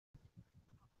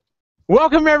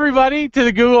Welcome, everybody, to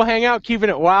the Google Hangout, Keeping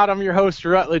It Wild. I'm your host,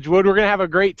 Rutledge Wood. We're going to have a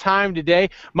great time today.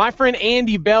 My friend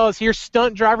Andy Bell is here,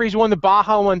 stunt driver. He's won the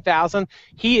Baja 1000.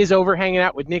 He is over hanging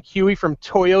out with Nick Huey from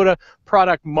Toyota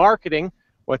Product Marketing.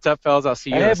 What's up, fellas? I'll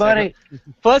see you in a second.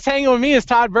 Plus, hanging with me is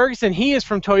Todd Bergeson. He is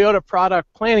from Toyota Product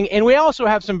Planning. And we also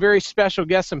have some very special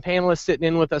guests and panelists sitting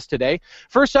in with us today.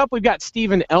 First up, we've got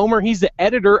Stephen Elmer. He's the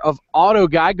editor of Auto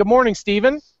Guide. Good morning,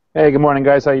 Stephen. Hey, good morning,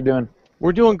 guys. How you doing?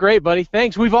 We're doing great, buddy.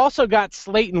 Thanks. We've also got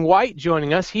Slayton White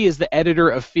joining us. He is the editor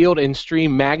of Field and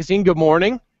Stream magazine. Good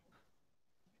morning.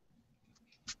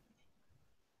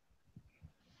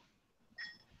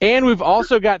 And we've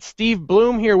also got Steve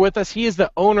Bloom here with us. He is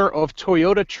the owner of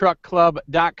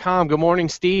ToyotaTruckClub.com. Good morning,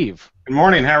 Steve. Good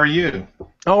morning. How are you?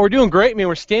 Oh, we're doing great, man.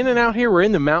 We're standing out here. We're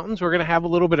in the mountains. We're going to have a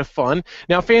little bit of fun.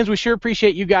 Now, fans, we sure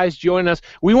appreciate you guys joining us.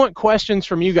 We want questions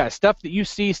from you guys, stuff that you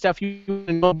see, stuff you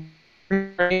know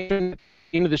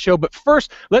into the show. But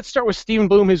first, let's start with Stephen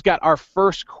Bloom, who's got our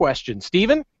first question.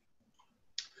 Stephen?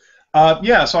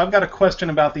 Yeah, so I've got a question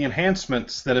about the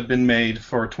enhancements that have been made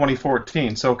for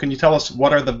 2014. So can you tell us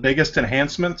what are the biggest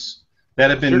enhancements that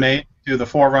have been made to the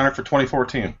 4Runner for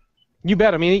 2014? You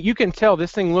bet. I mean, you can tell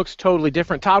this thing looks totally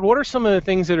different. Todd, what are some of the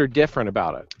things that are different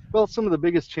about it? Well, some of the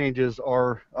biggest changes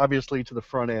are obviously to the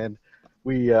front end.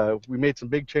 We made some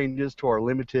big changes to our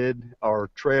Limited, our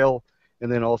Trail,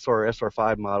 and then also our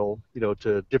SR5 model, you know,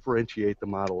 to differentiate the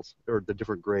models, or the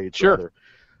different grades. Sure. Rather.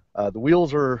 The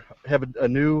wheels have a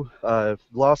new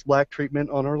gloss black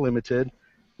treatment on our Limited.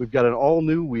 We've got an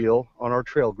all-new wheel on our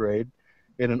Trail grade,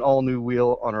 and an all-new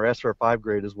wheel on our SR5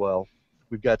 grade as well.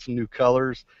 We've got some new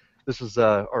colors. This is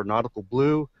our Nautical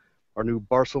Blue, our new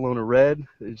Barcelona Red,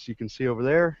 as you can see over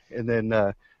there, and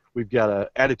then we've got a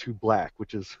Attitude Black,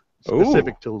 which is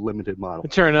specific to the Limited model.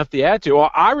 Turning up the attitude. Well,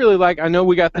 I know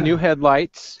we got the new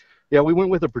headlights. Yeah, we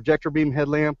went with a projector beam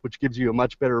headlamp, which gives you a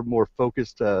much better, more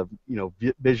focused,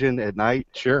 vision at night.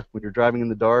 Sure. When you're driving in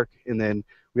the dark. And then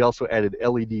we also added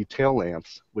LED tail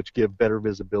lamps, which give better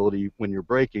visibility when you're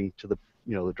braking to the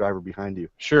driver behind you.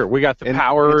 Sure. We got the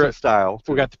power style.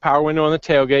 We got the power window on the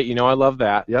tailgate. You know, I love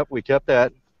that. Yep, we kept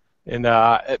that. And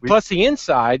plus the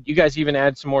inside, you guys even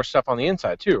add some more stuff on the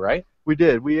inside too, right? We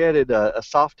did. We added a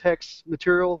Softex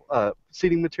material,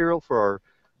 seating material for our.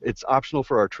 It's optional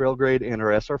for our Trail grade and our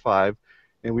SR5,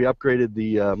 and we upgraded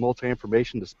the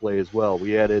multi-information display as well.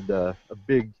 We added a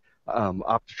big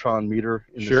Optitron meter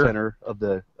in the center of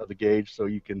the gauge, so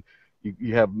you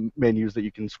have menus that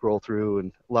you can scroll through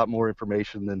and a lot more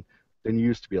information than you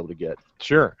used to be able to get.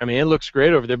 Sure. I mean, it looks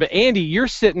great over there. But Andy, you're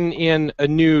sitting in a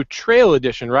new Trail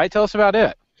edition, right? Tell us about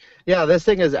it. Yeah, this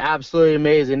thing is absolutely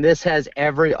amazing. This has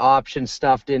every option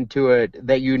stuffed into it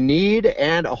that you need,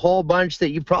 and a whole bunch that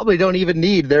you probably don't even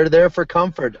need. They're there for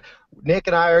comfort. Nick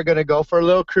and I are going to go for a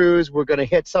little cruise. We're going to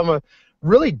hit some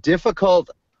really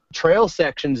difficult trail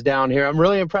sections down here. I'm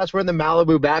really impressed. We're in the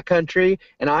Malibu backcountry,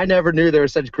 and I never knew there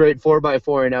was such great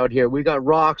 4x4ing out here. We got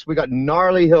rocks, we got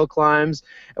gnarly hill climbs,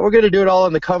 and we're going to do it all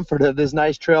in the comfort of this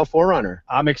nice Trail 4Runner.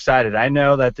 I'm excited. I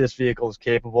know that this vehicle is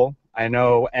capable. I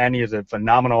know Andy is a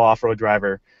phenomenal off-road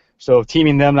driver. So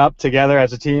teaming them up together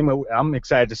as a team, I'm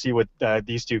excited to see what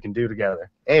these two can do together.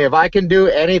 Hey, if I can do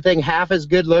anything half as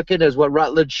good looking as what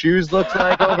Rutledge Shoes looks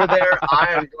like over there, I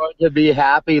am going to be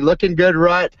happy. Looking good,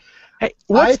 Rut. Hey,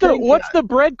 what's the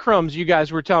breadcrumbs you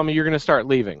guys were telling me you're going to start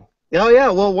leaving? Oh, yeah.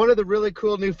 Well, one of the really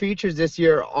cool new features this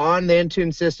year on the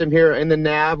Intune system here in the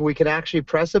nav, we can actually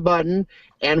press a button,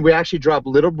 and we actually drop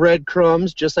little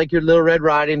breadcrumbs, just like your Little Red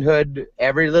Riding Hood,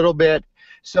 every little bit.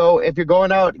 So if you're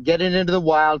going out, getting into the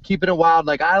wild, keeping it wild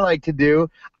like I like to do,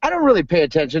 I don't really pay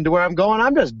attention to where I'm going.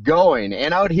 I'm just going.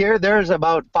 And out here, there's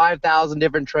about 5,000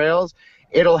 different trails.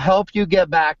 It'll help you get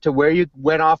back to where you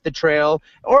went off the trail,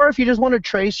 or if you just want to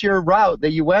trace your route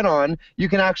that you went on, you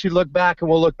can actually look back, and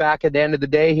we'll look back at the end of the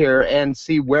day here and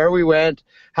see where we went,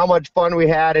 how much fun we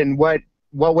had, and what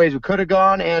ways we could have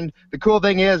gone. And the cool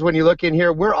thing is, when you look in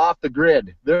here, we're off the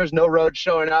grid. There's no road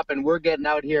showing up, and we're getting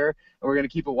out here, and we're going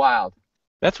to keep it wild.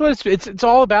 That's what it's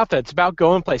all about. That it's about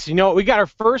going places. You know, we got our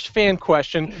first fan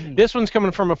question. This one's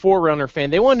coming from a 4Runner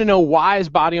fan. They wanted to know, why is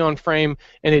body-on-frame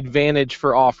an advantage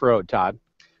for off-road, Todd?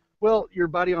 Well, your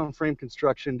body-on-frame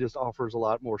construction just offers a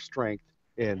lot more strength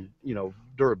and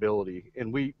durability,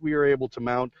 and we are able to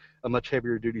mount a much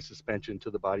heavier duty suspension to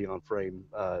the body-on-frame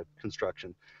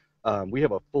construction. We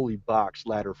have a fully boxed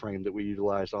ladder frame that we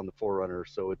utilize on the 4Runner,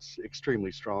 so it's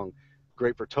extremely strong.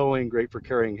 Great for towing, great for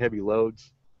carrying heavy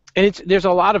loads. And there's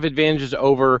a lot of advantages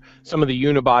over some of the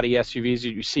unibody SUVs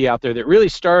that you see out there that really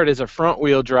started as a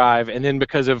front-wheel drive, and then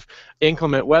because of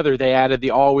inclement weather, they added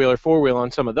the all-wheel or four-wheel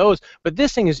on some of those. But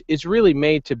this thing is really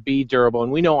made to be durable,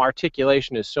 and we know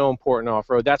articulation is so important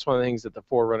off-road. That's one of the things that the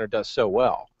 4Runner does so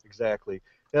well. Exactly.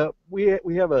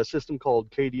 We have a system called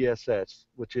KDSS,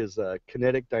 which is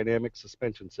Kinetic Dynamic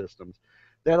Suspension Systems.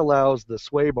 That allows the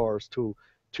sway bars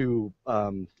to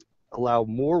allow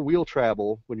more wheel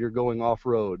travel when you're going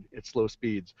off-road at slow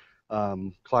speeds,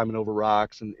 climbing over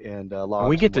rocks and logs.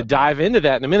 We get to dive into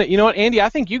that in a minute. You know what, Andy, I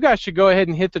think you guys should go ahead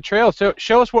and hit the trail. So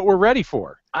show us what we're ready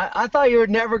for. I thought you were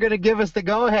never going to give us the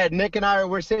go-ahead. Nick and I,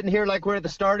 we're sitting here like we're at the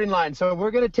starting line. So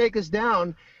we're going to take us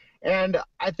down, and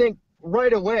I think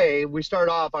right away we start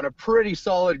off on a pretty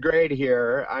solid grade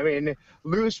here. I mean,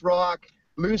 loose rock,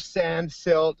 loose sand,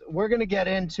 silt. We're going to get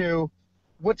into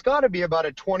what's got to be about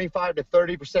a 25 to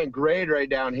 30% grade right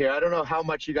down here. I don't know how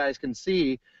much you guys can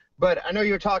see, but I know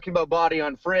you're talking about body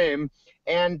on frame,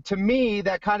 and to me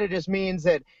that kind of just means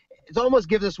that it almost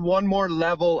gives us one more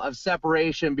level of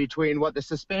separation between what the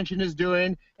suspension is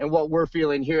doing and what we're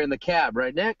feeling here in the cab,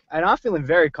 right, Nick? And I'm feeling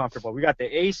very comfortable. We got the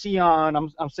AC on.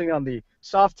 I'm sitting on the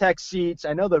soft tech seats.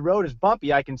 I know the road is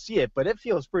bumpy. I can see it, but it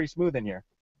feels pretty smooth in here.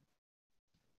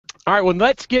 All right, well,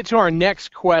 let's get to our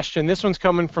next question. This one's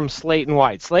coming from Slayton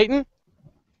White. Slayton?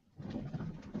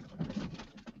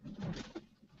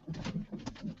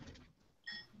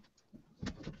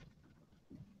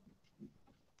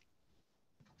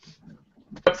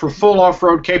 For full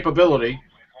off-road capability,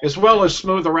 as well as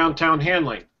smooth around-town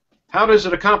handling. How does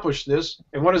it accomplish this,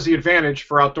 and what is the advantage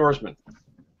for outdoorsmen?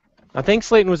 I think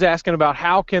Slayton was asking about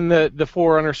how can the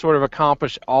 4Runner sort of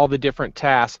accomplish all the different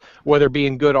tasks, whether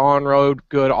being good on-road,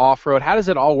 good off-road. How does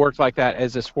it all work like that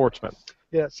as a sportsman?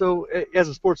 Yeah, so as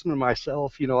a sportsman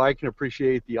myself, you know, I can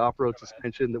appreciate the off-road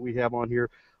suspension that we have on here.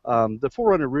 The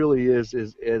 4Runner really is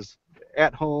as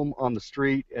at home on the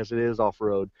street as it is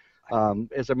off-road.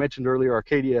 As I mentioned earlier, our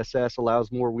KDSS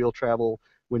allows more wheel travel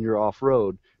when you're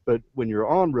off-road, but when you're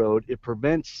on-road, it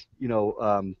prevents, you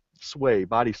know,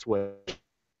 body sway,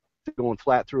 going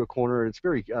flat through a corner. It's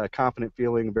very confident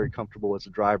feeling and very comfortable as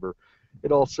a driver.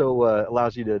 It also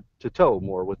allows you to tow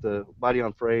more. With the body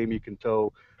on frame, you can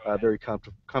tow very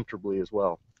comfortably as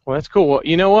well. Well, that's cool. Well,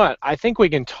 you know what? I think we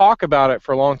can talk about it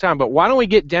for a long time, but why don't we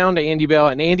get down to Andy Bell,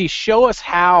 and Andy, show us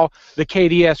how the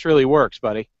KDS really works,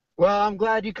 buddy. Well, I'm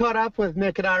glad you caught up with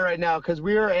Nick and I right now, because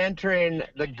we are entering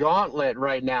the gauntlet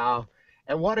right now,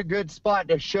 and what a good spot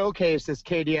to showcase this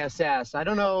KDSS. I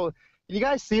don't know, you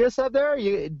guys see us up there?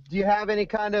 Do you have any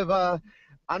kind of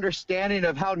understanding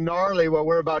of how gnarly what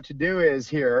we're about to do is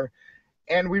here?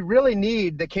 And we really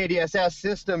need the KDSS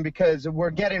system because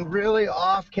we're getting really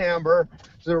off camber.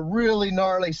 It's a really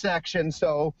gnarly section,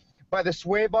 so by the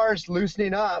sway bars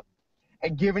loosening up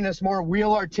and giving us more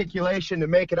wheel articulation to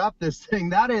make it up this thing,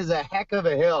 that is a heck of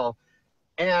a hill.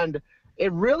 And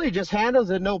it really just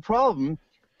handles it no problem.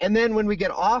 And then when we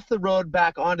get off the road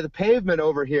back onto the pavement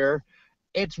over here,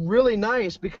 it's really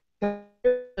nice because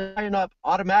it line up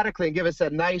automatically and give us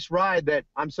that nice ride that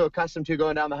I'm so accustomed to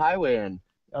going down the highway in.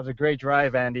 That was a great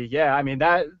drive, Andy. Yeah, I mean,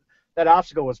 that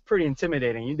obstacle was pretty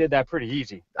intimidating. You did that pretty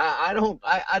easy.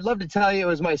 I'd love to tell you it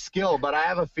was my skill, but I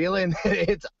have a feeling that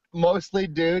it's mostly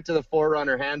due to the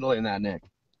 4Runner handling that, Nick.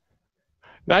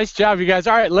 Nice job, you guys.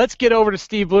 All right, let's get over to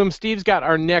Steve Bloom. Steve's got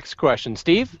our next question.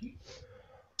 Steve?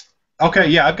 Okay,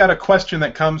 yeah, I've got a question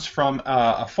that comes from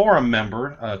a forum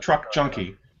member, Truck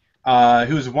Junkie,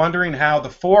 who's wondering how the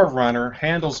 4Runner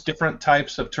handles different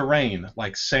types of terrain,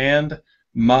 like sand,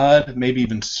 mud, maybe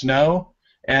even snow,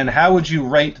 and how would you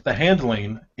rate the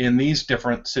handling in these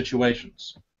different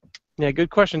situations? Yeah, good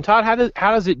question. Todd,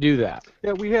 how does it do that?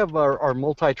 Yeah, we have our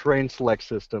multi-terrain select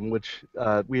system, which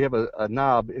we have a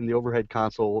knob in the overhead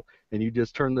console, and you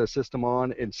just turn the system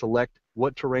on and select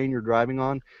what terrain you're driving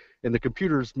on, and the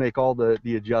computers make all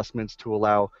the adjustments to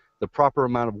allow the proper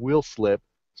amount of wheel slip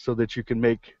so that you can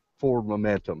make forward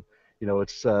momentum. You know,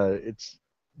 it's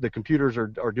the computers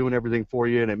are doing everything for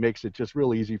you, and it makes it just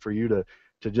real easy for you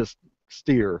to just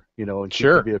steer, you know, and keep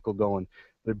the vehicle going.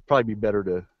 It'd probably be better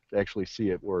to actually see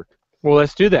it work. Well,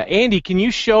 let's do that. Andy, can you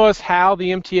show us how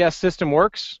the MTS system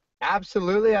works?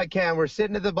 Absolutely, I can. We're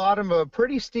sitting at the bottom of a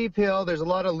pretty steep hill. There's a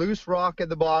lot of loose rock at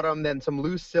the bottom, then some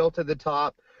loose silt at the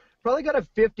top. Probably got a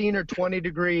 15 or 20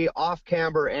 degree off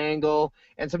camber angle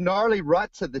and some gnarly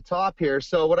ruts at the top here.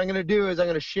 So what I'm going to do is I'm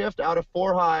going to shift out of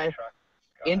 4 high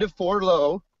into 4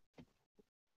 low.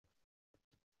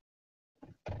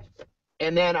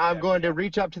 And then I'm going to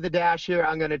reach up to the dash here.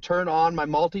 I'm going to turn on my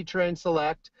multi-terrain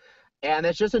select. And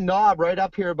it's just a knob right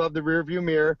up here above the rear view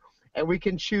mirror. And we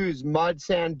can choose mud,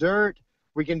 sand, dirt.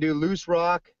 We can do loose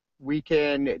rock, we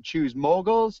can choose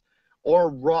moguls, or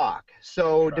rock.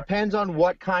 So depends on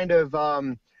what kind of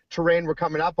terrain we're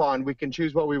coming up on. We can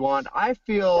choose what we want. I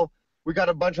feel we got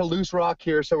a bunch of loose rock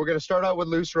here, so we're going to start out with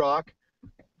loose rock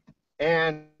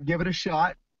and give it a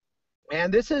shot.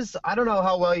 And this is, I don't know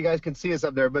how well you guys can see us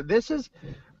up there, but this is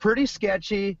pretty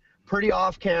sketchy, pretty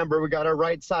off camber. We got our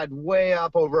right side way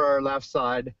up over our left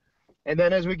side. And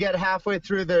then as we get halfway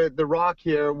through the rock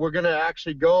here, we're going to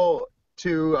actually go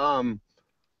to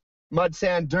mud,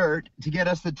 sand, dirt to get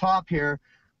us the top here.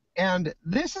 And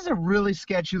this is a really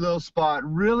sketchy little spot,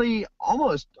 really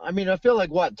almost, I mean, I feel like,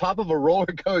 what, top of a roller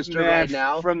coaster right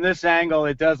now? From this angle,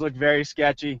 it does look very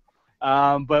sketchy.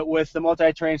 But with the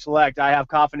multi-terrain select, I have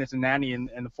confidence in Andy and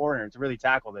the 4Runner to really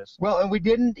tackle this. Well, and we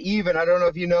didn't even, I don't know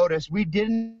if you noticed, we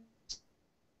didn't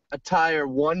a tire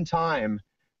one time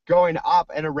going up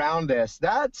and around this.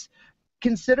 That's,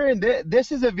 considering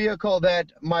this is a vehicle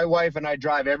that my wife and I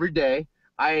drive every day.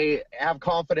 I have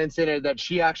confidence in it that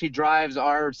she actually drives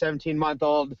our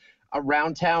 17-month-old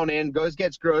around town and goes,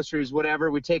 gets groceries, whatever.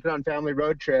 We take it on family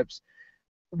road trips,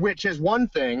 which is one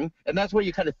thing, and that's what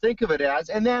you kind of think of it as.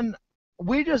 And then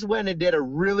we just went and did a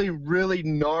really, really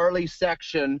gnarly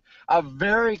section of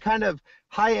very kind of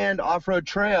high-end off-road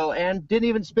trail and didn't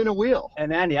even spin a wheel.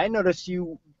 And Andy, I noticed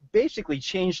you basically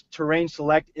changed terrain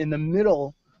select in the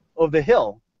middle of the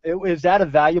hill. Is that a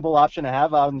valuable option to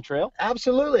have out on the trail?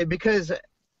 Absolutely, because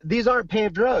these aren't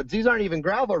paved roads. These aren't even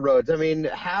gravel roads. I mean,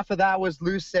 half of that was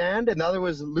loose sand, and the other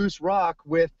was loose rock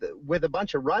with a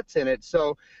bunch of ruts in it.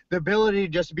 So the ability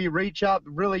just to be reach up,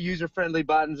 really user-friendly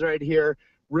buttons right here,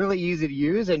 really easy to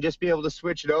use, and just be able to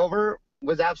switch it over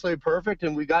was absolutely perfect.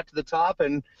 And we got to the top,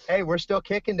 and hey, we're still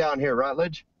kicking down here,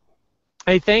 Rutledge.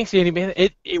 Hey, thanks, Andy, man.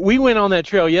 We went on that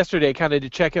trail yesterday kind of to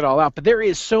check it all out, but there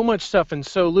is so much stuff and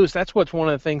so loose. That's what's one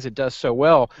of the things it does so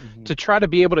well, to try to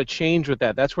be able to change with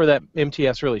that. That's where that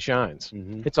MTS really shines.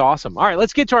 It's awesome. All right,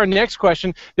 let's get to our next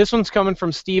question. This one's coming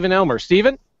from Stephen Elmer.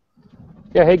 Stephen?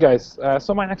 Yeah, hey guys.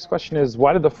 So my next question is,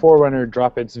 why did the 4Runner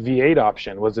drop its V8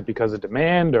 option? Was it because of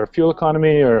demand or fuel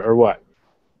economy or what?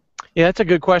 Yeah, that's a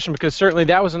good question, because certainly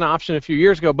that was an option a few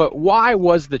years ago, but why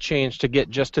was the change to get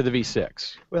just to the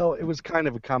V6? Well, it was kind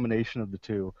of a combination of the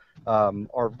two.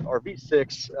 Our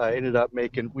V6 ended up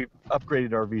we've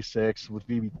upgraded our V6 with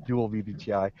dual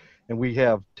VVTi, and we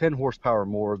have 10 horsepower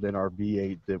more than our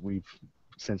V8 that we've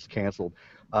since canceled.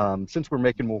 Since we're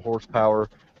making more horsepower,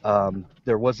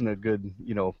 there wasn't a good,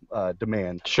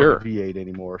 demand for the V8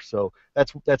 anymore. So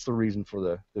that's the reason for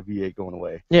the V8 going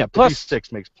away. Yeah, plus the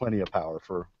V6 makes plenty of power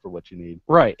for what you need.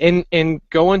 Right, and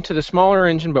going to the smaller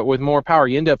engine but with more power,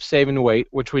 you end up saving weight,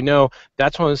 which we know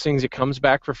that's one of those things that comes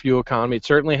back for fuel economy. It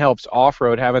certainly helps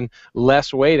off-road having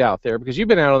less weight out there, because you've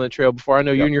been out on the trail before. I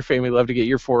know you and your family love to get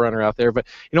your 4Runner out there, but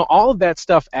all of that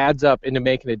stuff adds up into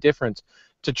making a difference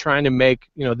to trying to make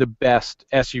the best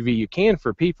SUV you can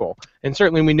for people. And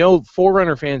certainly we know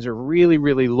 4Runner fans are really,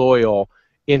 really loyal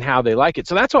in how they like it.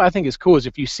 So that's what I think is cool, is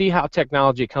if you see how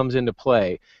technology comes into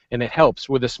play and it helps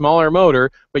with a smaller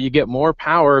motor, but you get more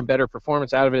power and better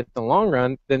performance out of it in the long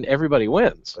run, then everybody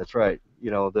wins. That's right.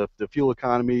 The fuel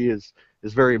economy is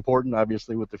very important,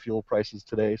 obviously, with the fuel prices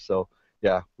today. So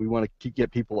yeah, we want to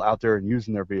get people out there and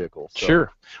using their vehicles. So.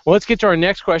 Sure. Well, let's get to our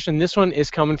next question. This one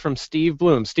is coming from Steve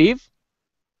Bloom. Steve?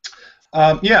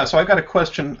 Yeah, so I've got a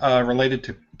question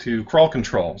related to crawl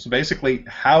control. So basically,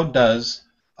 how does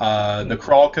the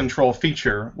crawl control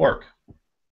feature work?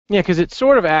 Yeah, because it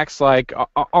sort of acts like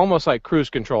almost like cruise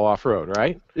control off-road,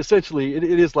 right? Essentially, it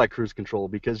is like cruise control,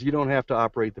 because you don't have to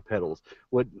operate the pedals.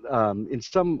 In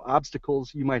some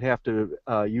obstacles, you might have to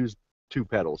use two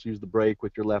pedals. Use the brake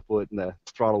with your left foot and the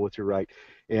throttle with your right.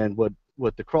 And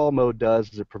what the crawl mode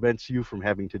does is it prevents you from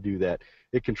having to do that.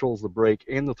 It controls the brake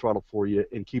and the throttle for you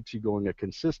and keeps you going a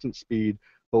consistent speed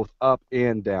both up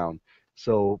and down.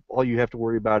 So all you have to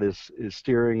worry about is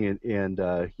steering and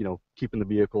keeping the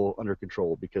vehicle under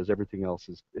control, because everything else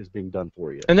is being done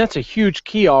for you. And that's a huge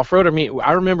key off-road. I mean,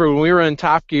 I remember when we were in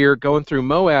Top Gear going through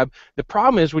Moab, the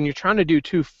problem is when you're trying to do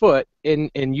 2 foot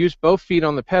and use both feet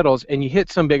on the pedals and you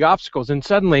hit some big obstacles and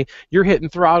suddenly you're hitting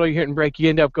throttle, you're hitting brake, you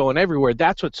end up going everywhere.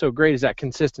 That's what's so great, is that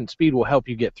consistent speed will help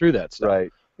you get through that stuff.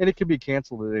 Right. And it can be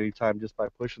canceled at any time just by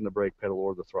pushing the brake pedal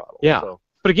or the throttle. Yeah. So.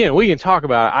 But again, we can talk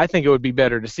about it. I think it would be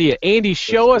better to see it. Andy,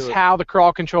 show us how the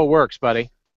crawl control works, buddy.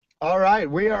 All right,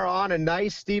 we are on a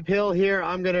nice steep hill here.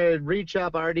 I'm going to reach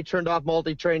up. I already turned off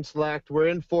multi-train select. We're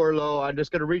in 4 low. I'm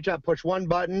just going to reach up, push one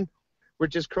button,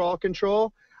 which is crawl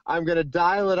control. I'm going to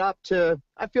dial it up to,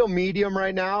 I feel medium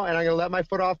right now, and I'm going to let my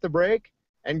foot off the brake.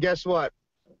 And guess what?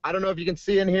 I don't know if you can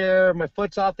see in here, my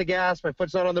foot's off the gas, my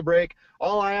foot's not on the brake.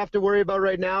 All I have to worry about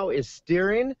right now is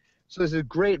steering. So this is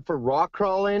great for rock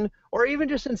crawling, or even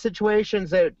just in situations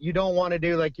that you don't want to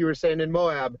do, like you were saying in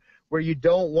Moab, where you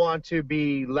don't want to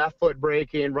be left foot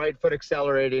braking, right foot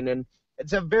accelerating. And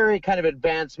it's a very kind of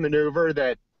advanced maneuver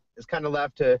that is kind of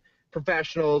left to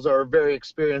professionals or very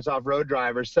experienced off-road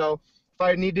drivers. So if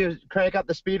I need to crank up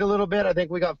the speed a little bit, I think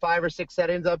we got 5 or 6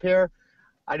 settings up here.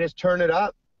 I just turn it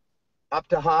up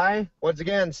to high. Once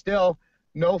again, still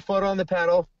no foot on the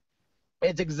pedal.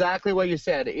 It's exactly what you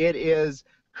said. It is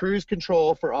cruise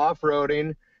control for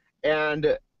off-roading,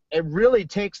 and it really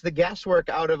takes the guesswork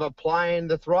out of applying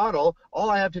the throttle. All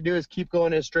I have to do is keep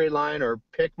going in a straight line or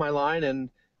pick my line, and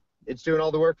it's doing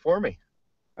all the work for me.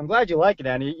 I'm glad you like it,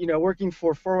 Andy. You know, working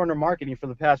for 4Runner marketing for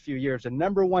the past few years, the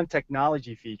 #1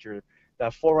 technology feature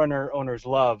that 4Runner owners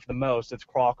love the most is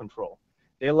crawl control.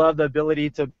 They love the ability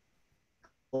to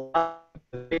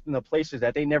in the places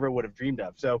that they never would have dreamed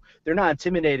of. So they're not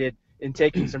intimidated in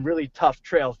taking some really tough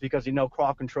trails because you know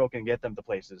crawl control can get them to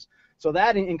places. So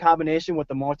that in combination with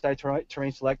the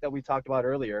multi-terrain select that we talked about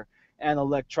earlier and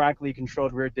electronically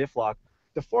controlled rear diff lock,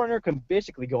 the 4Runner can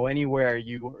basically go anywhere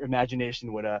your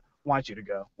imagination would want you to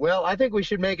go. Well, I think we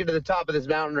should make it to the top of this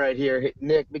mountain right here,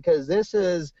 Nick, because this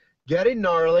is getting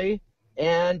gnarly,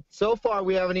 and so far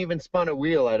we haven't even spun a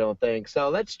wheel, I don't think. So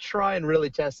let's try and really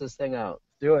test this thing out.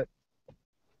 Do it.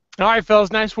 All right,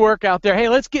 fellas, nice work out there. Hey,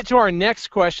 let's get to our next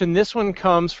question. This one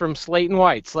comes from Slayton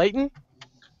White. Slayton?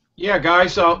 Yeah,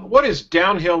 guys, what is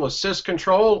downhill assist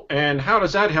control, and how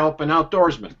does that help an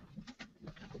outdoorsman?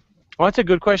 Well, that's a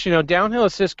good question. You know, downhill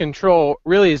assist control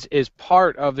really is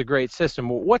part of the great system.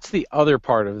 What's the other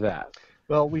part of that?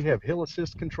 Well, we have hill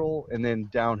assist control and then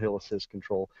downhill assist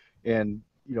control. And,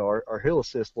 you know, our hill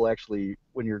assist will actually,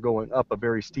 when you're going up a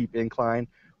very steep incline,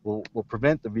 will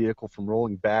prevent the vehicle from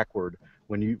rolling backward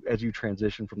as you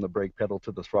transition from the brake pedal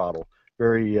to the throttle.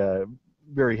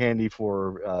 Very handy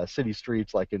for city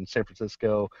streets like in San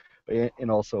Francisco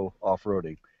and also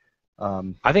off-roading.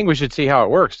 I think we should see how it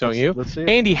works, don't you? Let's see.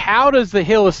 Andy, how does the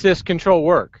hill assist control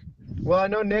work? Well, I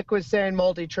know Nick was saying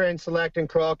multi-train select and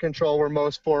crawl control were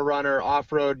most 4Runner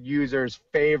off-road users'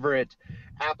 favorite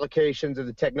applications of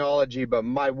the technology, but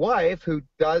my wife, who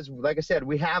does, like I said,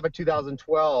 we have a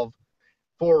 2012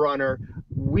 4Runner,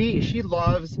 she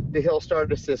loves the hill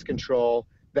start assist control,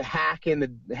 the hack and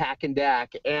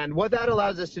DAC, and what that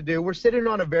allows us to do, we're sitting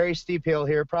on a very steep hill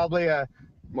here, probably a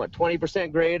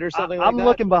 20% grade or something like that. I'm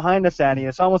looking behind us, Andy.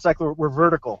 It's almost like we're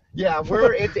vertical. Yeah,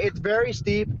 it's very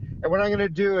steep, and what I'm going to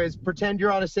do is pretend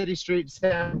you're on a city street in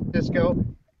San Francisco,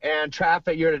 and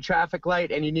you're at a traffic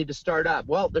light, and you need to start up.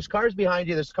 Well, there's cars behind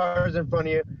you, there's cars in front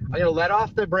of you. I'm going to let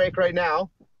off the brake right now,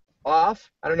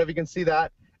 off. I don't know if you can see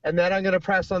that, and then I'm going to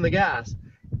press on the gas.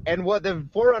 And what the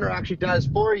 4Runner actually does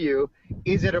for you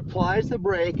is it applies the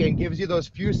brake and gives you those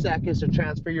few seconds to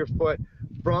transfer your foot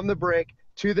from the brake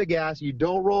to the gas. You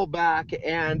don't roll back,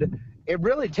 and it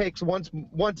really takes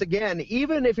once again,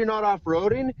 even if you're not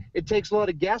off-roading, it takes a lot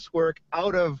of guesswork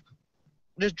out of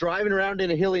just driving around in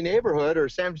a hilly neighborhood or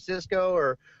San Francisco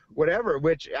or whatever,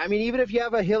 which, I mean, even if you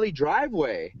have a hilly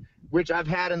driveway, which I've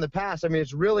had in the past, I mean,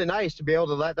 it's really nice to be able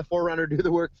to let the 4Runner do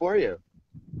the work for you.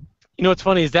 You know what's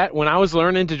funny is that when I was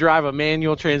learning to drive a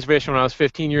manual transmission when I was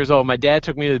 15 years old, my dad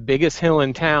took me to the biggest hill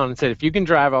in town and said, if you can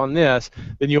drive on this,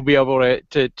 then you'll be able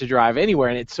to drive anywhere.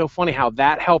 And it's so funny how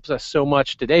that helps us so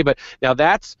much today. But now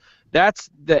that's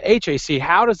the HAC.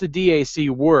 How does the DAC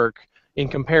work in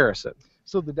comparison?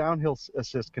 So the downhill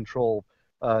assist control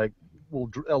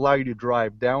will allow you to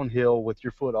drive downhill with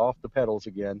your foot off the pedals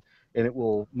again, and it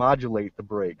will modulate the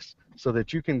brakes so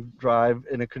that you can drive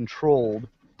in a controlled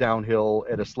downhill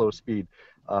at a slow speed.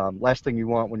 Last thing you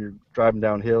want when you're driving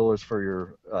downhill is for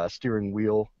your steering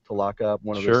wheel to lock up,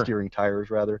 one of the steering tires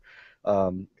rather,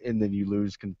 and then you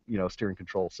lose steering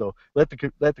control. So let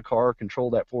the car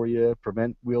control that for you,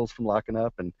 prevent wheels from locking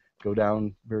up, and go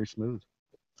down very smooth.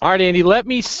 All right, Andy, let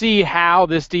me see how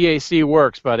this DAC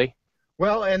works, buddy.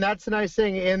 Well, and that's the nice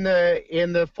thing. In the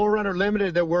 4Runner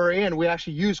Limited that we're in, we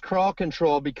actually use crawl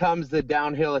control becomes the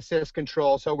downhill assist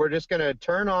control. So we're just going to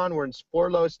turn on, we're in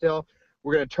 4 low still,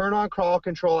 we're going to turn on crawl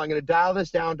control. I'm going to dial this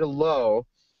down to low,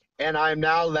 and I'm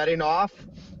now letting off.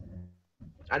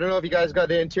 I don't know if you guys got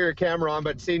the interior camera on,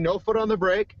 but see, no foot on the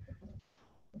brake.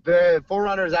 The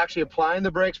 4Runner is actually applying the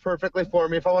brakes perfectly for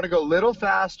me. If I want to go a little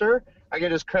faster, I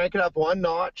can just crank it up 1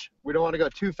 notch. We don't want to go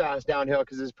too fast downhill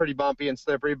because it's pretty bumpy and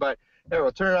slippery, but there,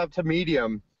 we'll turn it up to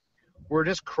medium. We're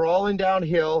just crawling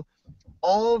downhill.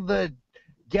 All the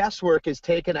guesswork is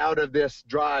taken out of this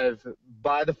drive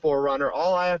by the 4Runner.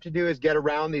 All I have to do is get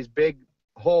around these big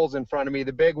holes in front of me,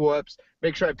 the big whoops,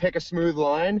 make sure I pick a smooth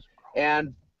line,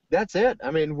 and That's it. I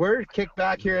mean, we're kicked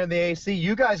back here in the AC.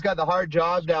 You guys got the hard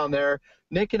job down there.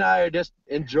 Nick and I are just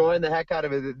enjoying the heck out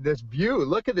of it. This view.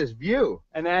 Look at this view.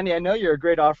 And Andy, I know you're a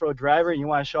great off-road driver and you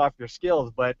want to show off your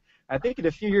skills, but I think in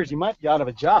a few years you might be out of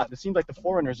a job. It seems like the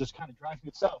 4Runner is just kind of driving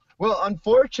itself. Well,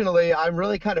 unfortunately, I'm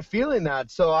really kind of feeling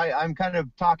that. So I'm kind of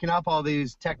talking up all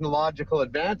these technological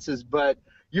advances, but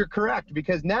you're correct,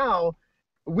 because now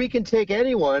we can take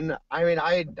anyone. I mean,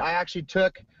 I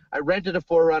rented a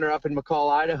 4Runner up in McCall,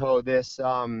 Idaho this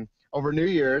over New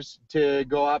Year's to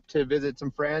go up to visit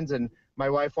some friends, and my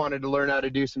wife wanted to learn how to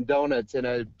do some donuts in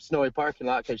a snowy parking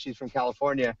lot because she's from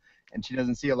California and she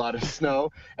doesn't see a lot of snow.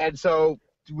 And so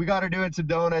we got her doing some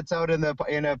donuts out in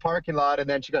a parking lot, and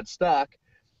then she got stuck.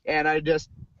 And I just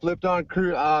flipped on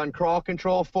crawl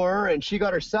control for her, and she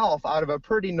got herself out of a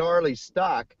pretty gnarly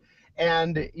stuck.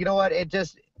 And you know what?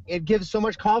 It gives so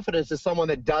much confidence to someone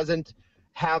that doesn't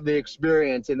have the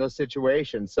experience in those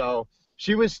situations. So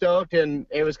she was stoked, and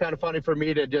it was kind of funny for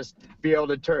me to just be able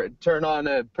to turn on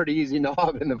a pretty easy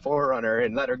knob in the 4Runner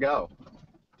and let her go.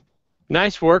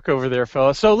 Nice work over there,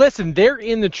 fellas. So listen, they're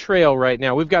in the trail right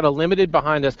now. We've got a limited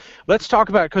behind us. Let's talk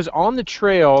about it, because on the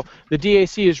trail, the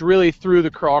DAC is really through the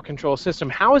crawl control system.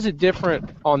 How is it different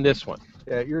on this one?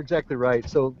 Yeah, you're exactly right.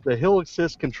 So the hill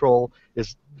assist control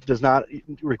does not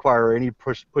require any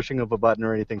pushing of a button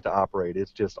or anything to operate.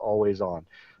 It's just always on.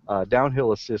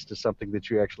 Downhill assist is something that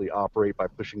you actually operate by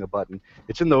pushing a button.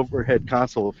 It's in the overhead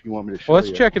console if you want me to show you. Well,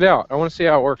 let's check it out. I want to see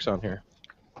how it works on here.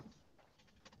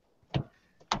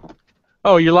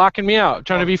 Oh, you're locking me out.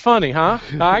 Trying to be funny, huh?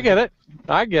 I get it.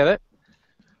 I get it.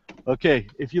 Okay,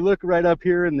 if you look right up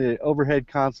here in the overhead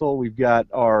console, we've got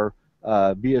our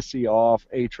BSC off,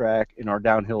 A-track, and our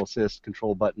downhill assist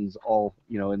control buttons all,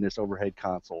 in this overhead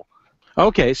console.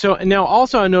 Okay, so now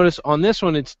also I notice on this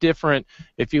one it's different.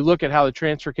 If you look at how the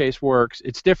transfer case works,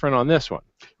 it's different on this one.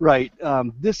 Right.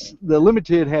 The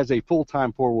Limited has a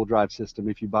full-time four-wheel drive system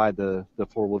if you buy the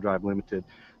four-wheel drive Limited.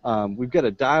 We've got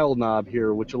a dial knob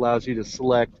here which allows you to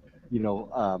select,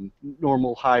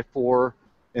 normal high 4,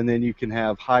 and then you can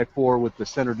have high 4 with the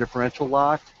center differential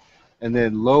locked, and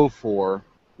then low 4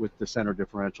 with the center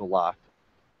differential locked.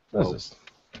 So,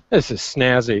 This is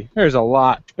snazzy. There's a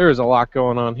lot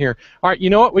going on here. All right, you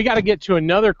know what? We got to get to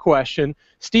another question.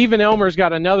 Stephen Elmer's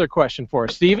got another question for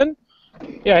us. Stephen?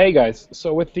 Yeah, hey guys.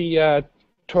 So with the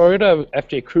Toyota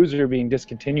FJ Cruiser being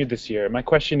discontinued this year, my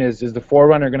question is the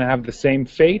 4Runner going to have the same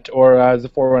fate, or is the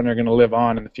 4Runner going to live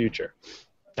on in the future?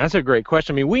 That's a great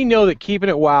question. I mean, we know that keeping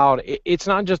it wild, it's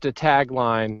not just a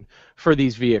tagline for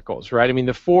these vehicles, right? I mean,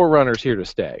 the 4Runner's here to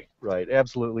stay. Right,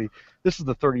 absolutely. This is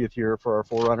the 30th year for our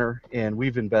 4Runner, and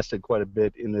we've invested quite a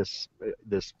bit in this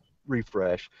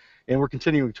refresh. And we're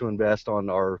continuing to invest on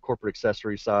our corporate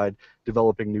accessory side,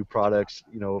 developing new products,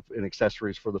 and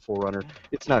accessories for the 4Runner.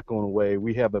 It's not going away.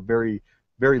 We have a very,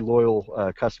 very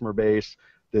loyal customer base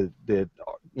that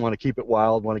want to keep it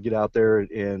wild, want to get out there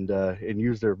and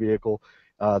use their vehicle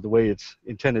the way it's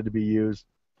intended to be used.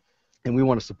 And we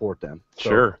want to support them. So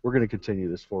sure. We're going to continue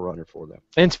this 4Runner for them.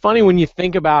 And it's funny when you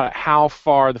think about how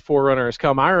far the 4Runner has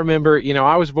come. I remember,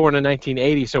 I was born in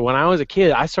 1980, so when I was a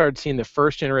kid, I started seeing the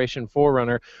first generation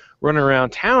 4Runner running around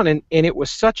town, and it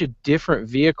was such a different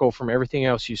vehicle from everything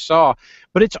else you saw.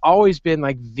 But it's always been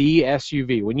like the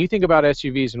SUV. When you think about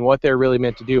SUVs and what they're really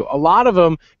meant to do, a lot of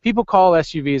them, people call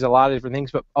SUVs a lot of different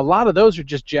things, but a lot of those are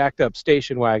just jacked up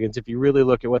station wagons if you really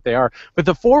look at what they are. But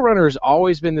the 4Runner has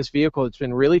always been this vehicle that's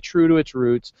been really true to its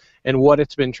roots and what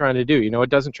it's been trying to do. It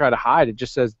doesn't try to hide. It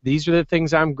just says, these are the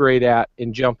things I'm great at,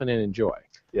 and jump in and enjoy.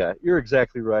 Yeah, you're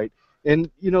exactly right.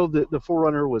 And, the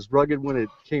 4Runner was rugged when it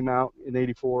came out in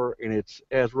 '84, and it's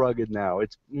as rugged now.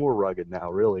 It's more rugged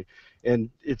now, really. And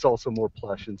it's also more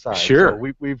plush inside. Sure.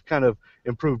 So we've kind of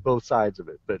improved both sides of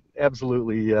it. But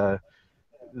absolutely, the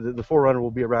 4Runner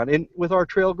will be around. And with our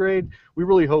trail grade, we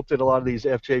really hope that a lot of these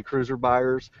FJ Cruiser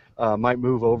buyers might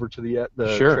move over to the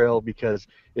sure. trail, because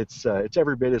it's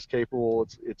every bit as capable.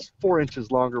 It's 4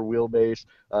 inches longer wheelbase.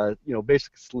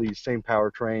 Basically same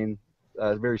powertrain.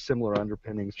 Very similar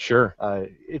underpinnings. Sure.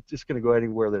 It's going to go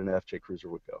anywhere that an FJ Cruiser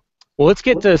would go. Well, let's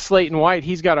get to Slayton White.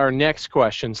 He's got our next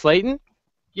question. Slayton?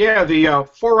 Yeah, the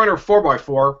 4Runner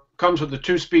 4x4 comes with a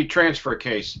 2-speed transfer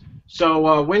case.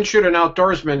 So when should an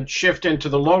outdoorsman shift into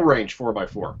the low-range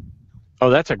 4x4? Oh,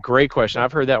 that's a great question.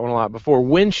 I've heard that one a lot before.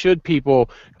 When should people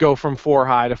go from 4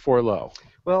 high to 4 low?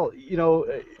 Well,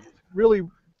 really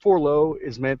 4 low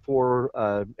is meant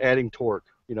for adding torque.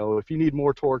 If you need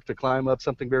more torque to climb up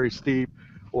something very steep,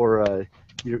 or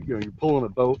you're pulling a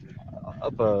boat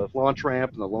up a launch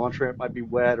ramp, and the launch ramp might be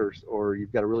wet, or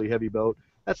you've got a really heavy boat,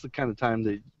 that's the kind of time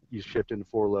that you shift into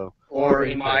 4 low. Or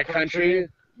in my country,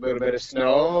 little bit of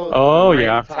snow. Oh,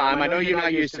 yeah. Time. I know you're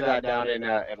not used to that down in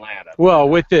Atlanta. Well,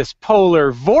 with this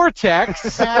polar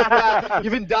vortex,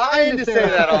 You've been dying to say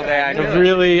that all day. I know.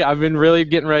 I've been really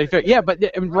getting ready for it. Yeah, but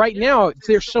right now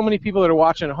there's so many people that are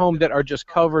watching at home that are just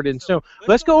covered in snow.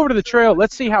 Let's go over to the trail.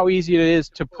 Let's see how easy it is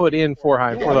to put in for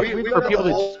high and four low for people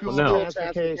that don't know.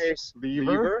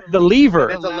 Lever. The lever.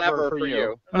 It's a lever for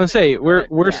you. I'm gonna say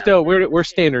we're still we're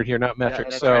standard here, not metric.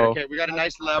 That's so right. Okay, we got a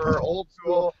nice lever, old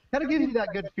school. Kind of gives you that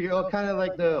good feel, kind of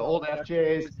like the old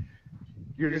FJs.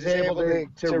 You're just able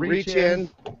to reach in.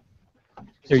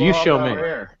 here, you show me.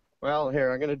 Here. Well,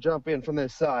 here, I'm going to jump in from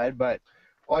this side, but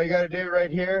all you got to do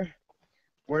right here,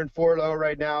 we're in 4 low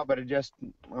right now, but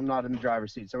I'm not in the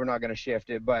driver's seat, so we're not going to shift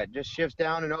it, but just shifts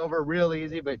down and over real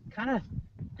easy, but kind of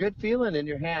good feeling in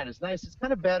your hand. It's nice. It's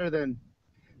kind of better than,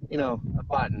 you know, a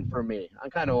button for me. I'm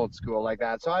kind of old school like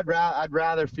that, so I'd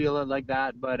rather feel it like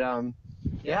that, but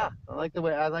yeah, I like the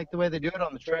way they do it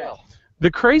on the trail. The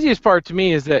craziest part to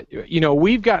me is that, you know,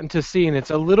 we've gotten to see, and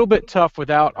it's a little bit tough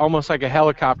without almost like a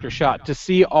helicopter shot, to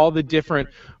see all the different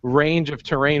range of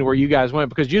terrain where you guys went,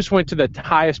 because you just went to the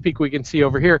highest peak we can see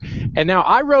over here. And now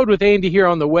I rode with Andy here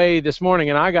on the way this morning,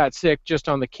 and I got sick just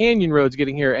on the canyon roads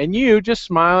getting here, and you just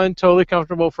smiling, totally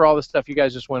comfortable for all the stuff you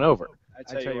guys just went over.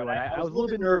 I tell you what, I was a little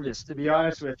bit nervous, to be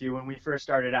honest with you, when we first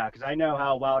started out, because I know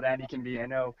how wild Andy can be. I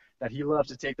know that he loves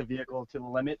to take the vehicle to the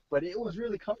limit, but it was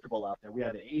really comfortable out there. We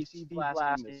had an AC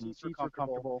blasting, the seats were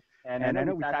comfortable, and I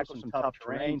know we tackled some tough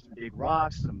terrain, some big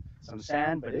rocks, some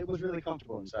sand, but it was really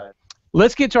comfortable inside.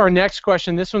 Let's get to our next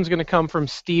question. This one's going to come from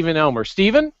Stephen Elmer.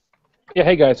 Stephen? Yeah,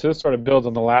 hey guys, so this sort of builds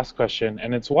on the last question,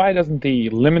 and it's why doesn't the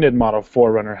limited model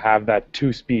 4Runner have that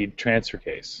 2-speed transfer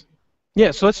case?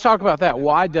 Yeah, so let's talk about that.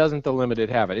 Why doesn't the Limited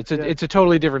have it? It's a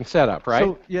totally different setup, right?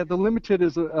 So, yeah, the Limited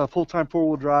is a full-time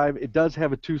 4-wheel drive. It does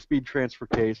have a 2-speed transfer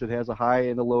case. It has a high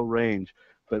and a low range.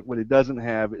 But what it doesn't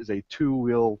have is a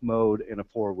 2-wheel mode and a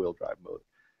 4-wheel drive mode.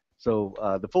 So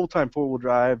the full-time 4-wheel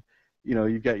drive, you know,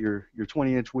 you've got your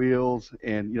 20-inch wheels,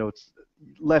 and, you know, it's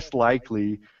less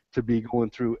likely to be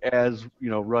going through as, you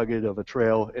know, rugged of a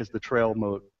trail as the trail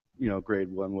mode, you know, grade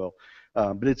 1 will.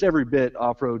 But it's every bit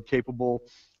off-road capable.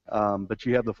 But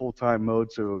you have the full-time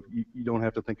mode, so you don't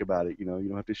have to think about it. You know, you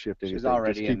don't have to shift anything. She's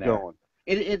already just keep in there. going.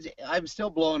 I'm still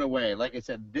blown away. Like I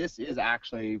said, this is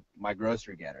actually my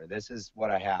grocery getter. This is what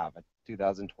I have in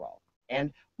 2012.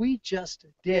 And we just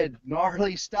did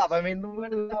gnarly stuff. I mean,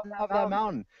 look at that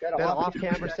mountain. That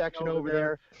off-camber section over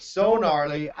there, so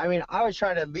gnarly. I mean, I was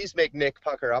trying to at least make Nick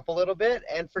pucker up a little bit,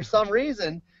 and for some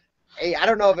reason, I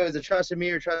don't know if it was a trust in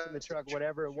me or trust in the truck,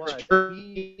 whatever it was.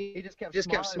 He just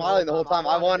kept smiling the whole time.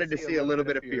 I wanted to see a little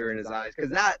bit of fear in his eyes, because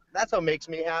that's what makes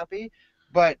me happy.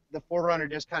 But the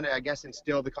 4Runner just kind of, I guess,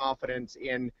 instilled the confidence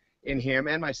in him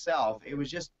and myself. It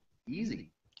was just easy.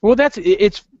 Well,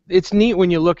 it's neat when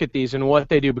you look at these and what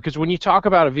they do, because when you talk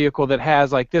about a vehicle that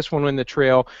has, like this one in the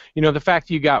trail, you know, the fact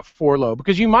that you got 4 low,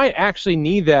 because you might actually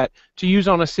need that to use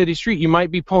on a city street. You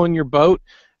might be pulling your boat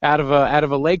out of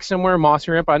a lake somewhere, Mossy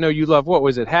Ramp. I know you love, what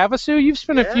was it, Havasu? You've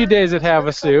spent a few days at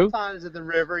Havasu. A couple times at the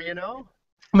river, you know.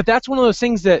 But that's one of those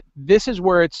things that this is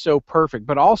where it's so perfect.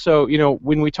 But also, you know,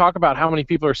 when we talk about how many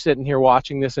people are sitting here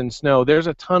watching this in snow, there's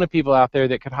a ton of people out there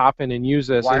that could hop in and use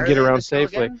this and get around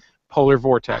safely. Polar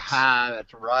vortex. Ah,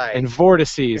 that's right. And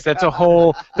vortices. That's a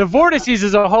whole. The vortices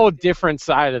is a whole different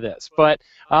side of this. But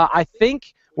I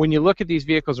think when you look at these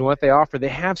vehicles and what they offer, they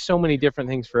have so many different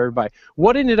things for everybody.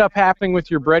 What ended up happening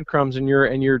with your breadcrumbs and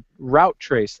your route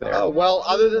trace there? Oh, well,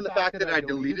 other than the fact that I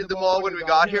deleted them all when we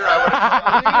got here, I would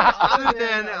have other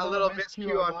than a little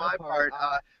miscue on my part,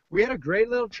 we had a great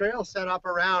little trail set up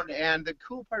around, and the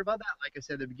cool part about that, like I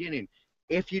said at the beginning,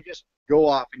 if you just go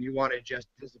off and you want to just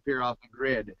disappear off the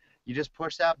grid, you just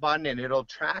push that button and it'll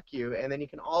track you, and then you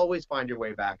can always find your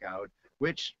way back out,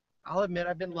 which I'll admit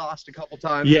I've been lost a couple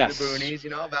times in the boonies, you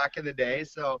know, back in the day.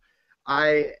 So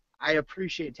I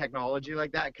appreciate technology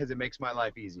like that because it makes my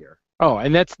life easier. Oh,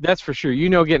 and that's for sure. You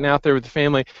know, getting out there with the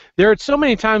family. There are so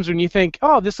many times when you think,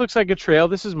 oh, this looks like a trail.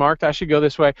 This is marked. I should go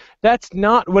this way. That's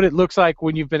not what it looks like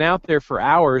when you've been out there for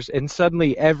hours and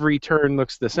suddenly every turn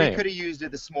looks the same. We could have used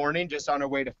it this morning just on our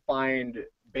way to find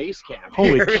base camp.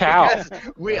 Holy cow.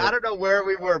 I don't know where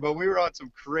we were, but we were on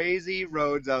some crazy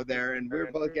roads out there, and we were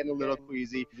both getting a little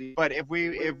queasy. But if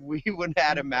we wouldn't have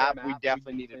had a map, we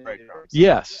definitely needed breadcrumbs.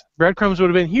 Yes, breadcrumbs would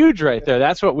have been huge right there.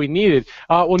 That's what we needed.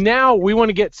 Well, now we want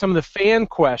to get some of the fan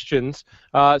questions,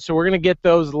 so we're going to get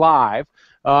those live.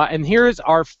 And here's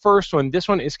our first one. This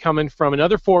one is coming from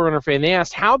another 4Runner fan. They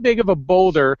asked, how big of a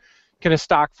boulder can a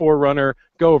stock 4Runner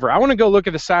go over? I want to go look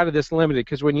at the side of this Limited,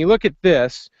 because when you look at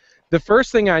this, the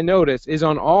first thing I notice is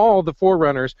on all the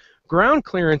 4Runners, ground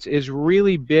clearance is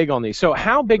really big on these. So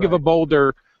how big of a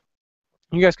boulder,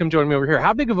 you guys come join me over here,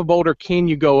 how big of a boulder can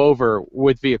you go over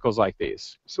with vehicles like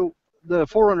these? So the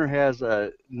 4Runner has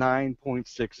a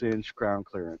 9.6-inch ground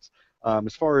clearance.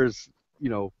 As far as,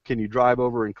 can you drive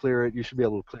over and clear it, you should be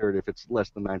able to clear it if it's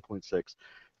less than 9.6.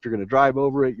 If you're going to drive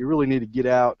over it, you really need to get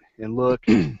out and look,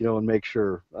 and make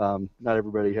sure. Not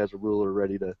everybody has a ruler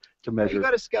ready to measure. You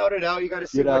got to scout it out. You got to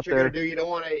see what you're going to do. You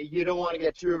don't want to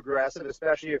get too aggressive,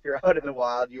 especially if you're out in the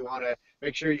wild. You want to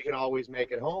make sure you can always make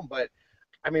it home. But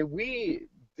I mean,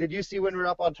 did you see when we were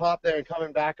up on top there and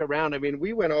coming back around? I mean,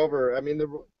 we went over. I mean,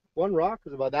 the one rock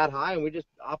was about that high, and we just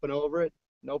up and over it.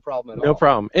 No problem at all. No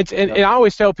problem. And I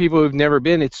always tell people who've never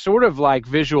been, it's sort of like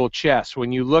visual chess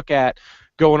when you look at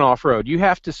going off-road. You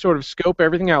have to sort of scope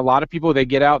everything out. A lot of people, they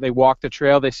get out, they walk the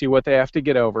trail, they see what they have to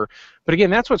get over. But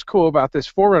again, that's what's cool about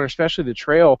this 4Runner, especially the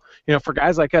trail, for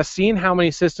guys like us, seeing how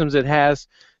many systems it has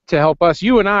to help us.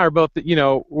 You and I are both,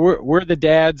 we're the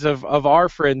dads of our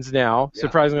friends now,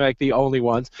 surprisingly like the only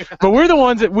ones. But we're the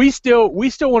ones that we still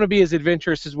want to be as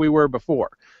adventurous as we were before.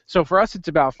 So for us, it's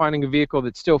about finding a vehicle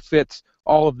that still fits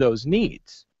all of those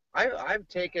needs. I've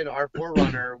taken our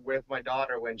 4Runner with my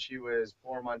daughter when she was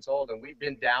 4 months old, and we've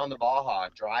been down the Baja,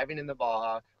 driving in the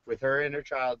Baja with her in her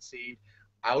child seat,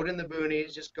 out in the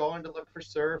boonies, just going to look for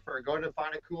surf or going to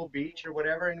find a cool beach or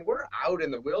whatever, and we're out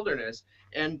in the wilderness,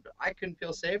 and I couldn't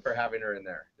feel safer having her in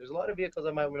there. There's a lot of vehicles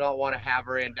I might not want to have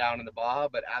her in down in the Baja,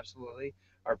 but absolutely,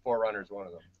 our 4Runner is one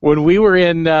of them. When we were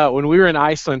in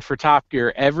Iceland for Top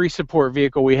Gear, every support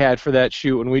vehicle we had for that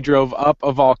shoot, when we drove up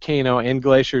a volcano and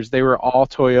glaciers, they were all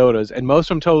Toyotas, and most of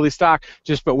them totally stock,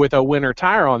 but with a winter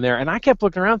tire on there. And I kept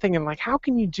looking around thinking, like, how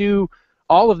can you do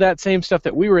all of that same stuff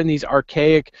that we were in these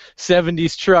archaic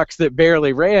 70s trucks that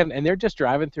barely ran, and they're just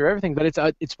driving through everything? But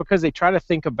it's because they try to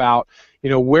think about,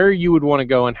 where you would want to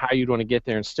go and how you'd want to get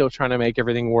there, and still trying to make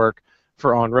everything work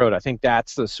for on-road. I think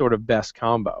that's the sort of best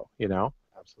combo,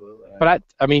 Absolutely. But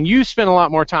I mean, you spend a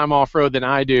lot more time off-road than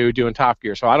I do doing Top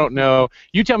Gear, so I don't know.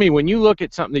 You tell me, when you look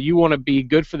at something that you want to be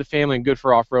good for the family and good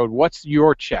for off-road, what's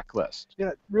your checklist?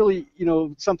 Yeah, really,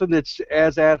 something that's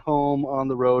as at home on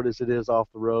the road as it is off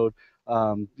the road.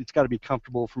 It's got to be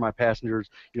comfortable for my passengers.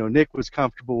 Nick was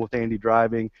comfortable with Andy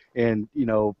driving, and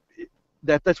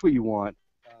that's what you want.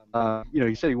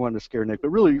 He said he wanted to scare Nick, but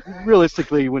really,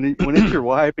 realistically, when it's your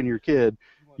wife and your kid,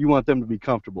 you want them to be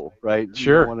comfortable, right?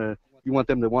 Sure. You want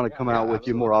them to want to come out with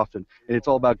you more often, and it's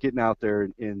all about getting out there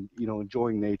and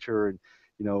enjoying nature and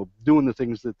doing the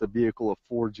things that the vehicle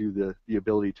affords you the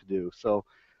ability to do. So,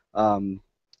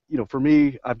 for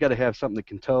me, I've got to have something that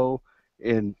can tow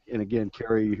and again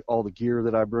carry all the gear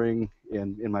that I bring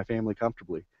and my family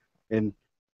comfortably. And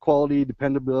quality,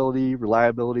 dependability,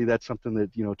 reliability, that's something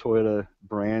that Toyota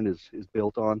brand is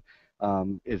built on.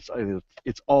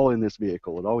 It's all in this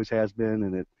vehicle. It always has been,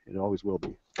 and it always will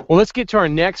be. Well, let's get to our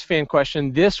next fan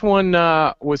question. This one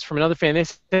was from another fan. They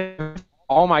said,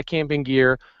 all my camping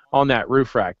gear on that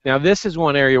roof rack. Now, this is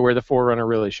one area where the 4Runner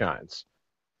really shines.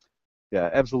 Yeah,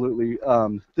 absolutely.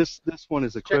 This one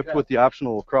is equipped with the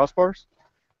optional crossbars.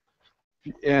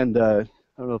 And I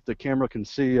don't know if the camera can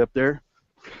see up there.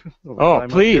 Oh,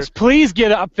 please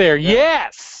get up there. Yeah.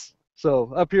 Yes!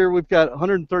 So up here we've got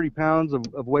 130 pounds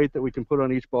of weight that we can put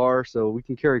on each bar, so we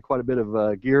can carry quite a bit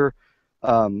of gear.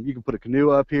 You can put a canoe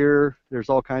up here. There's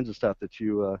all kinds of stuff that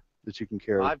you can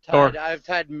carry. I've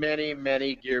tied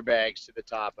many gear bags to the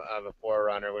top of a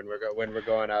 4Runner when we're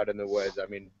going out in the woods. I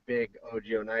mean, big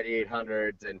OGO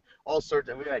 9800s and all sorts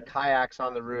of. We've had kayaks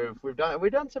on the roof. We've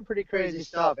done some pretty crazy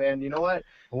stuff, and you know what?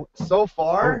 So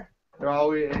far,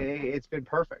 it's been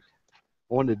perfect.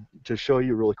 I wanted to show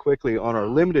you really quickly on our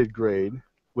limited grade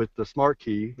with the smart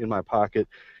key in my pocket.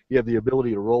 You have the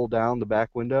ability to roll down the back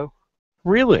window.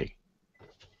 Really?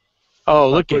 Oh,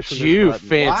 look at you,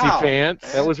 fancy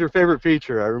pants. That was your favorite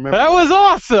feature, I remember. That was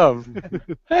awesome.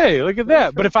 Hey, look at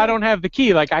that. But if I don't have the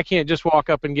key, I can't just walk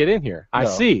up and get in here. I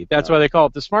see. That's why they call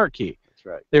it the smart key. That's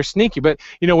right. They're sneaky. But,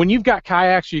 when you've got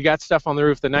kayaks or you got stuff on the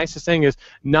roof, the nicest thing is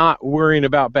not worrying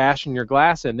about bashing your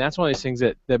glass in. That's one of these things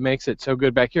that makes it so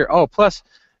good back here. Oh, plus,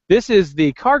 this is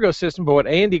the cargo system, but what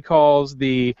Andy calls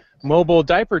the mobile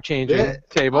diaper changing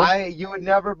table. You would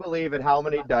never believe it how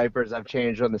many diapers I've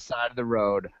changed on the side of the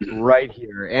road right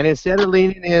here. And instead of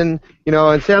leaning in,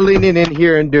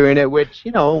 here and doing it, which,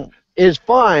 is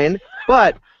fine,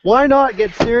 but why not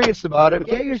get serious about it?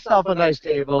 Get yourself a nice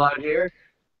table out here.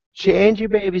 Change your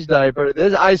baby's diaper.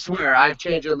 I swear, I've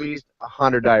changed at least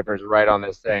 100 diapers right on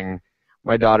this thing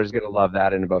My daughter's gonna love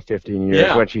that in about 15 years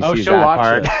Yeah. when she Oh, sees she'll that watch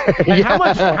part. it. And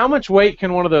how much weight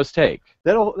can one of those take?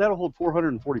 That'll hold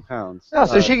 440 pounds. Oh,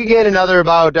 so she could gain another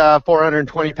about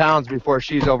 420 pounds before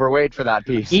she's overweight for that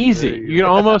piece. Easy. You can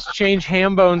almost change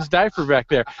Hambone's diaper back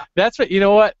there. That's what, you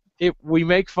know what? We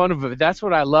make fun of it. That's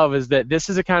what I love, is that this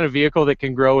is a kind of vehicle that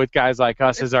can grow with guys like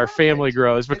us as our family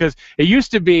grows. Because it used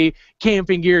to be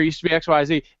camping gear, it used to be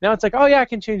XYZ. Now it's like, oh yeah, I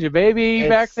can change a baby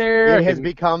back there. It has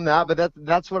become that, but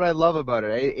that's what I love about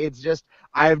it. It's just,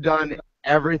 I've done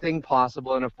everything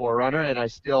possible in a 4Runner, and I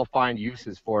still find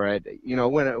uses for it. You know,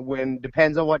 when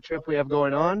depends on what trip we have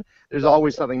going on, there's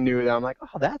always something new that I'm like,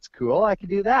 oh, that's cool, I could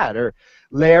do that. Or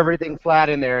lay everything flat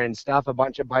in there and stuff a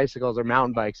bunch of bicycles or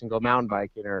mountain bikes and go mountain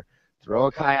biking, or throw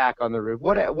a kayak on the roof.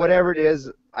 Whatever it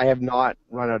is, I have not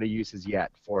run out of uses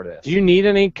yet for this. Do you need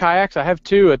any kayaks? I have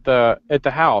 2 at the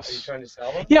house. Are you trying to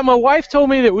sell them? Yeah, my wife told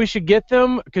me that we should get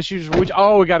them because we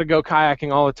got to go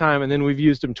kayaking all the time, and then we've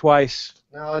used them twice.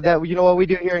 No, you know what we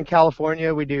do here in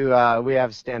California? We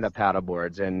have stand-up paddle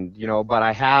boards, and but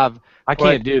I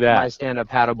can't do that. My stand-up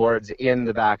paddle boards in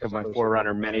the back of my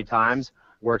 4Runner many times.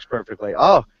 Works perfectly.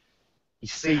 Oh, you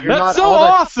see, That's so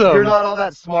awesome. You're not all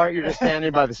that smart. You're just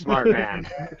standing by the smart man.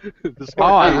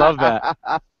 I love that.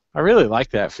 I really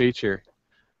like that feature.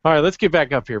 All right, let's get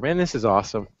back up here, man. This is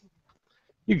awesome.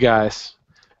 You guys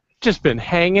just been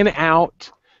hanging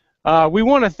out. We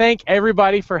want to thank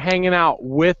everybody for hanging out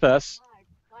with us.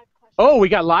 Oh, we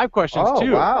got live questions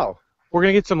too. Oh, wow. We're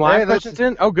going to get some live questions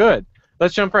in? Oh, good.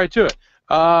 Let's jump right to it.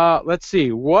 Let's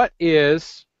see. What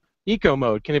is eco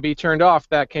mode? Can it be turned off?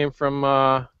 That came from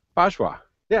Bajwa.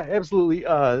 Yeah, absolutely.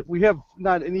 We have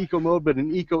not an eco mode, but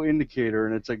an eco indicator,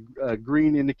 and it's a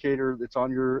green indicator that's on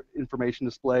your information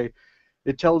display.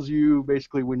 It tells you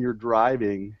basically when you're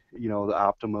driving, the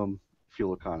optimum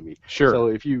fuel economy. Sure. So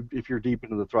if you're deep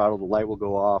into the throttle, the light will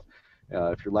go off.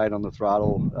 If you're light on the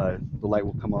throttle, the light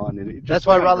will come on. And that's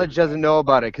why Rutledge doesn't know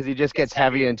about it, because he just gets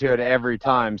heavy into it every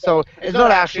time. So it's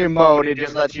not actually a mode, it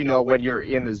just lets you know when you're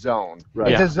in the zone.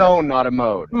 Right. It's a zone, not a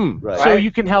mode. Right. So you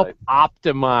can help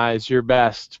optimize your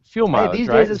best fuel mileage, these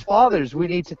right? days as fathers, we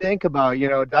need to think about,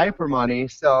 diaper money.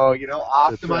 So,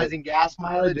 optimizing gas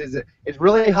mileage is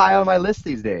really high on my list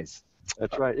these days.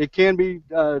 That's right. It can be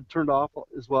turned off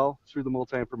as well through the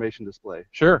multi-information display.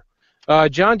 Sure.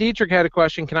 John Dietrich had a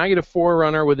question. Can I get a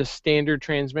 4Runner with a standard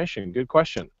transmission? Good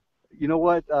question. You know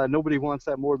what? Nobody wants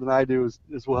that more than I do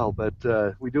as well, but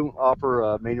we do offer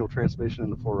a manual transmission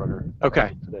in the 4Runner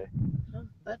today.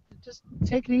 Just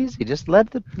take it easy. Just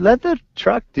let the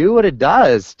truck do what it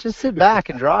does. Just sit back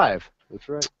and drive. That's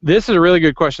right. This is a really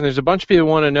good question. There's a bunch of people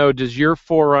who want to know, does your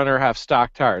 4Runner have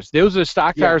stock tires? Those are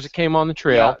stock tires that came on the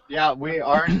trail. Yeah.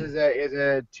 Ours is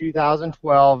a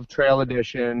 2012 Trail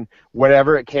Edition.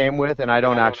 Whatever it came with, and I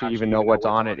don't actually even know what's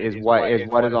on it, is what is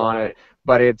on it.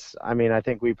 But it's, I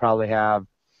think we probably have,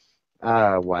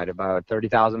 about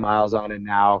 30,000 miles on it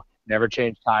now. Never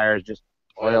changed tires, just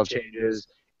oil changes.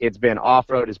 It's been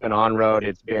off-road, it's been on-road,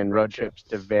 it's been road trips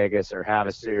to Vegas or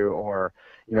Havasu or,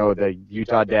 the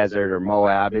Utah desert or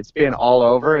Moab. It's been all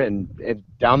over, and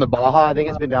down the Baja. I think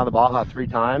it's been down the Baja 3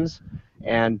 times,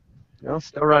 and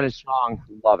still running strong.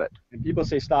 Love it. And people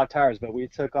say stock tires, but we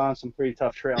took on some pretty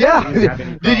tough trails. Yeah.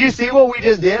 Did you see what we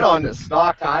just did on the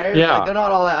stock tires? Yeah. Like, they're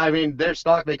not all that. They're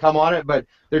stock. They come on it, but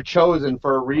they're chosen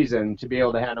for a reason to be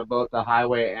able to handle both the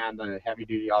highway and the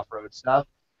heavy-duty off-road stuff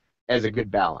as a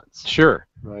good balance. Sure.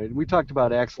 Right. We talked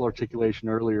about axle articulation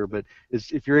earlier, but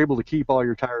if you're able to keep all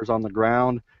your tires on the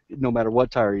ground, no matter what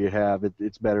tire you have,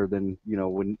 it's better than,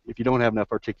 if you don't have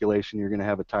enough articulation, you're going to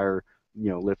have a tire,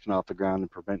 lifting off the ground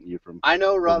and preventing you from. I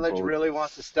know Rutledge really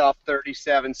wants to stuff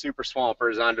 37 Super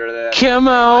Swampers under that. Come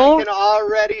on. I can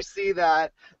already see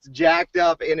that. It's jacked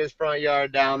up in his front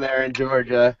yard down there in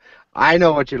Georgia. I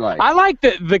know what you like. I like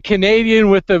that the Canadian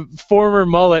with the former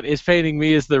mullet is fading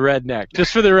me as the redneck.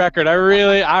 Just for the record, I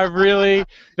really,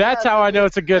 that's how I know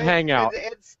it's a good hangout.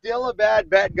 It's still a bad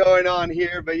bet going on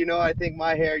here, but I think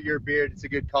my hair, your beard, it's a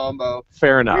good combo.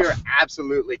 Fair enough. We're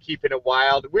absolutely keeping it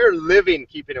wild. We're living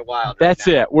keeping it wild. That's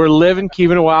it. We're living,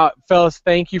 keeping it wild. Fellas,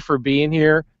 thank you for being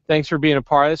here. Thanks for being a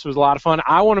part of this. It was a lot of fun.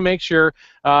 I want to make sure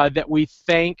that we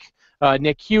thank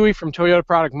Nick Huey from Toyota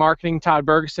Product Marketing, Todd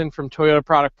Bergeson from Toyota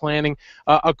Product Planning.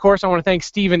 Of course, I want to thank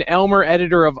Stephen Elmer,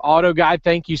 editor of Auto Guide.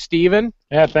 Thank you, Stephen.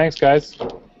 Yeah, thanks, guys.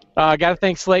 Got to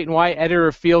thank Slayton White, editor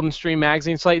of Field and Stream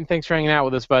Magazine. Slayton, thanks for hanging out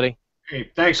with us, buddy.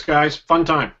 Hey, thanks, guys. Fun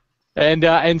time.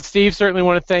 And Steve, certainly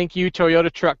want to thank you,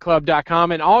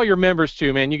 ToyotaTruckClub.com, and all your members,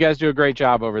 too, man. You guys do a great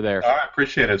job over there. I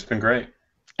appreciate it. It's been great.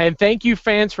 And thank you,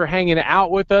 fans, for hanging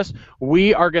out with us.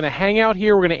 We are going to hang out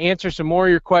here. We're going to answer some more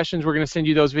of your questions. We're going to send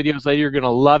you those videos later. You're going to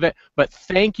love it. But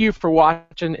thank you for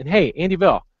watching. And, hey, Andy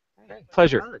Bell,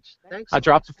 pleasure. Thanks. I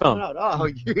dropped the phone. Oh,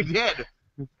 you did.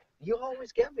 You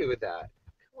always get me with that.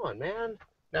 Come on, man.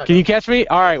 No, Can you catch me?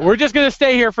 All right, we're just going to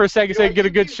stay here for a second so I can get a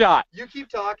good shot. You keep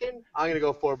talking. I'm going to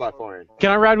go 4x4. Can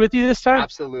I ride with you this time?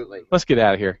 Absolutely. Let's get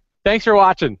out of here. Thanks for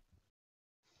watching.